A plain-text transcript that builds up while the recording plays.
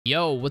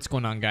Yo, what's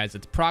going on, guys?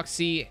 It's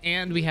Proxeh,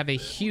 and we have a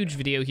huge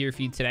video here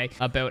for you today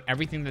about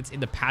everything that's in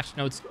the patch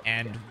notes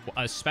and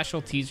a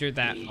special teaser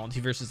that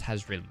MultiVersus's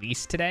has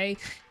released today.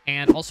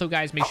 And also,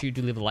 guys, make sure you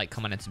do leave a like,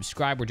 comment, and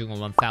subscribe. We're doing a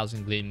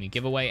 1,000 Gleamium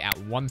giveaway at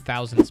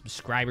 1,000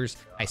 subscribers.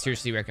 I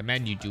seriously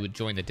recommend you do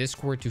join the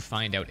Discord to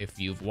find out if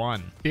you've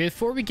won.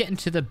 Before we get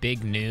into the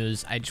big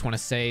news, I just want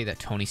to say that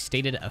Tony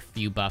stated a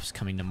few buffs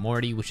coming to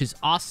Morty, which is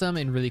awesome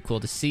and really cool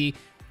to see.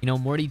 You know,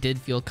 Morty did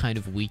feel kind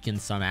of weak in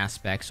some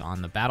aspects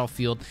on the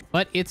battlefield,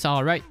 but it's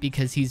all right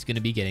because he's going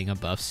to be getting a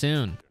buff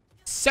soon.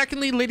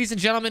 Secondly, ladies and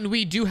gentlemen,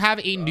 we do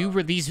have a new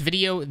release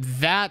video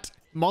that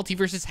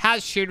MultiVersus's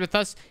has shared with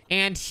us,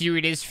 and here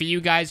it is for you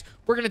guys.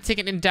 We're going to take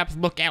an in-depth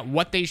look at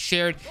what they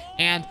shared,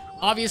 and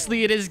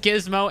obviously it is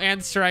Gizmo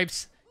and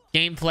Stripe's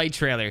gameplay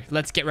trailer.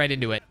 Let's get right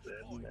into it.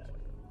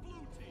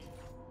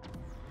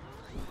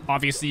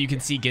 Obviously, you can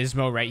see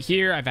Gizmo right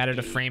here. I've added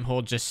a frame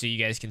hold just so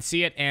you guys can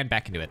see it, and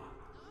back into it.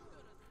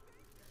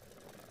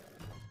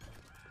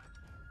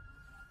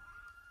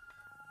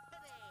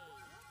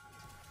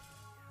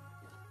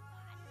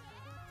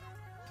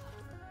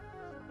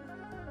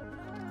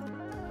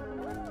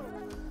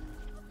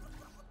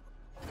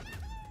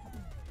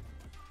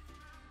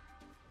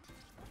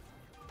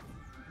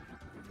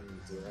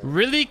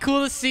 Really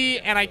cool to see,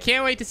 and I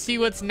can't wait to see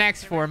what's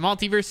next for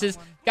MultiVersus's.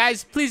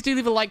 Guys, please do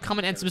leave a like,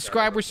 comment, and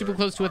subscribe. We're super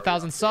close to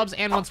 1,000 subs,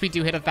 and once we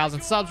do hit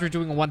 1,000 subs, we're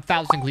doing a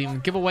 1,000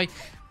 Gleamium giveaway.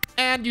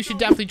 And you should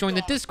definitely join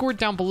the Discord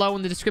down below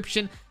in the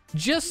description,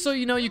 just so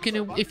you know you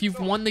can if you've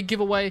won the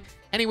giveaway.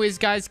 Anyways,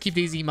 guys, keep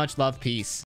it easy. Much love. Peace.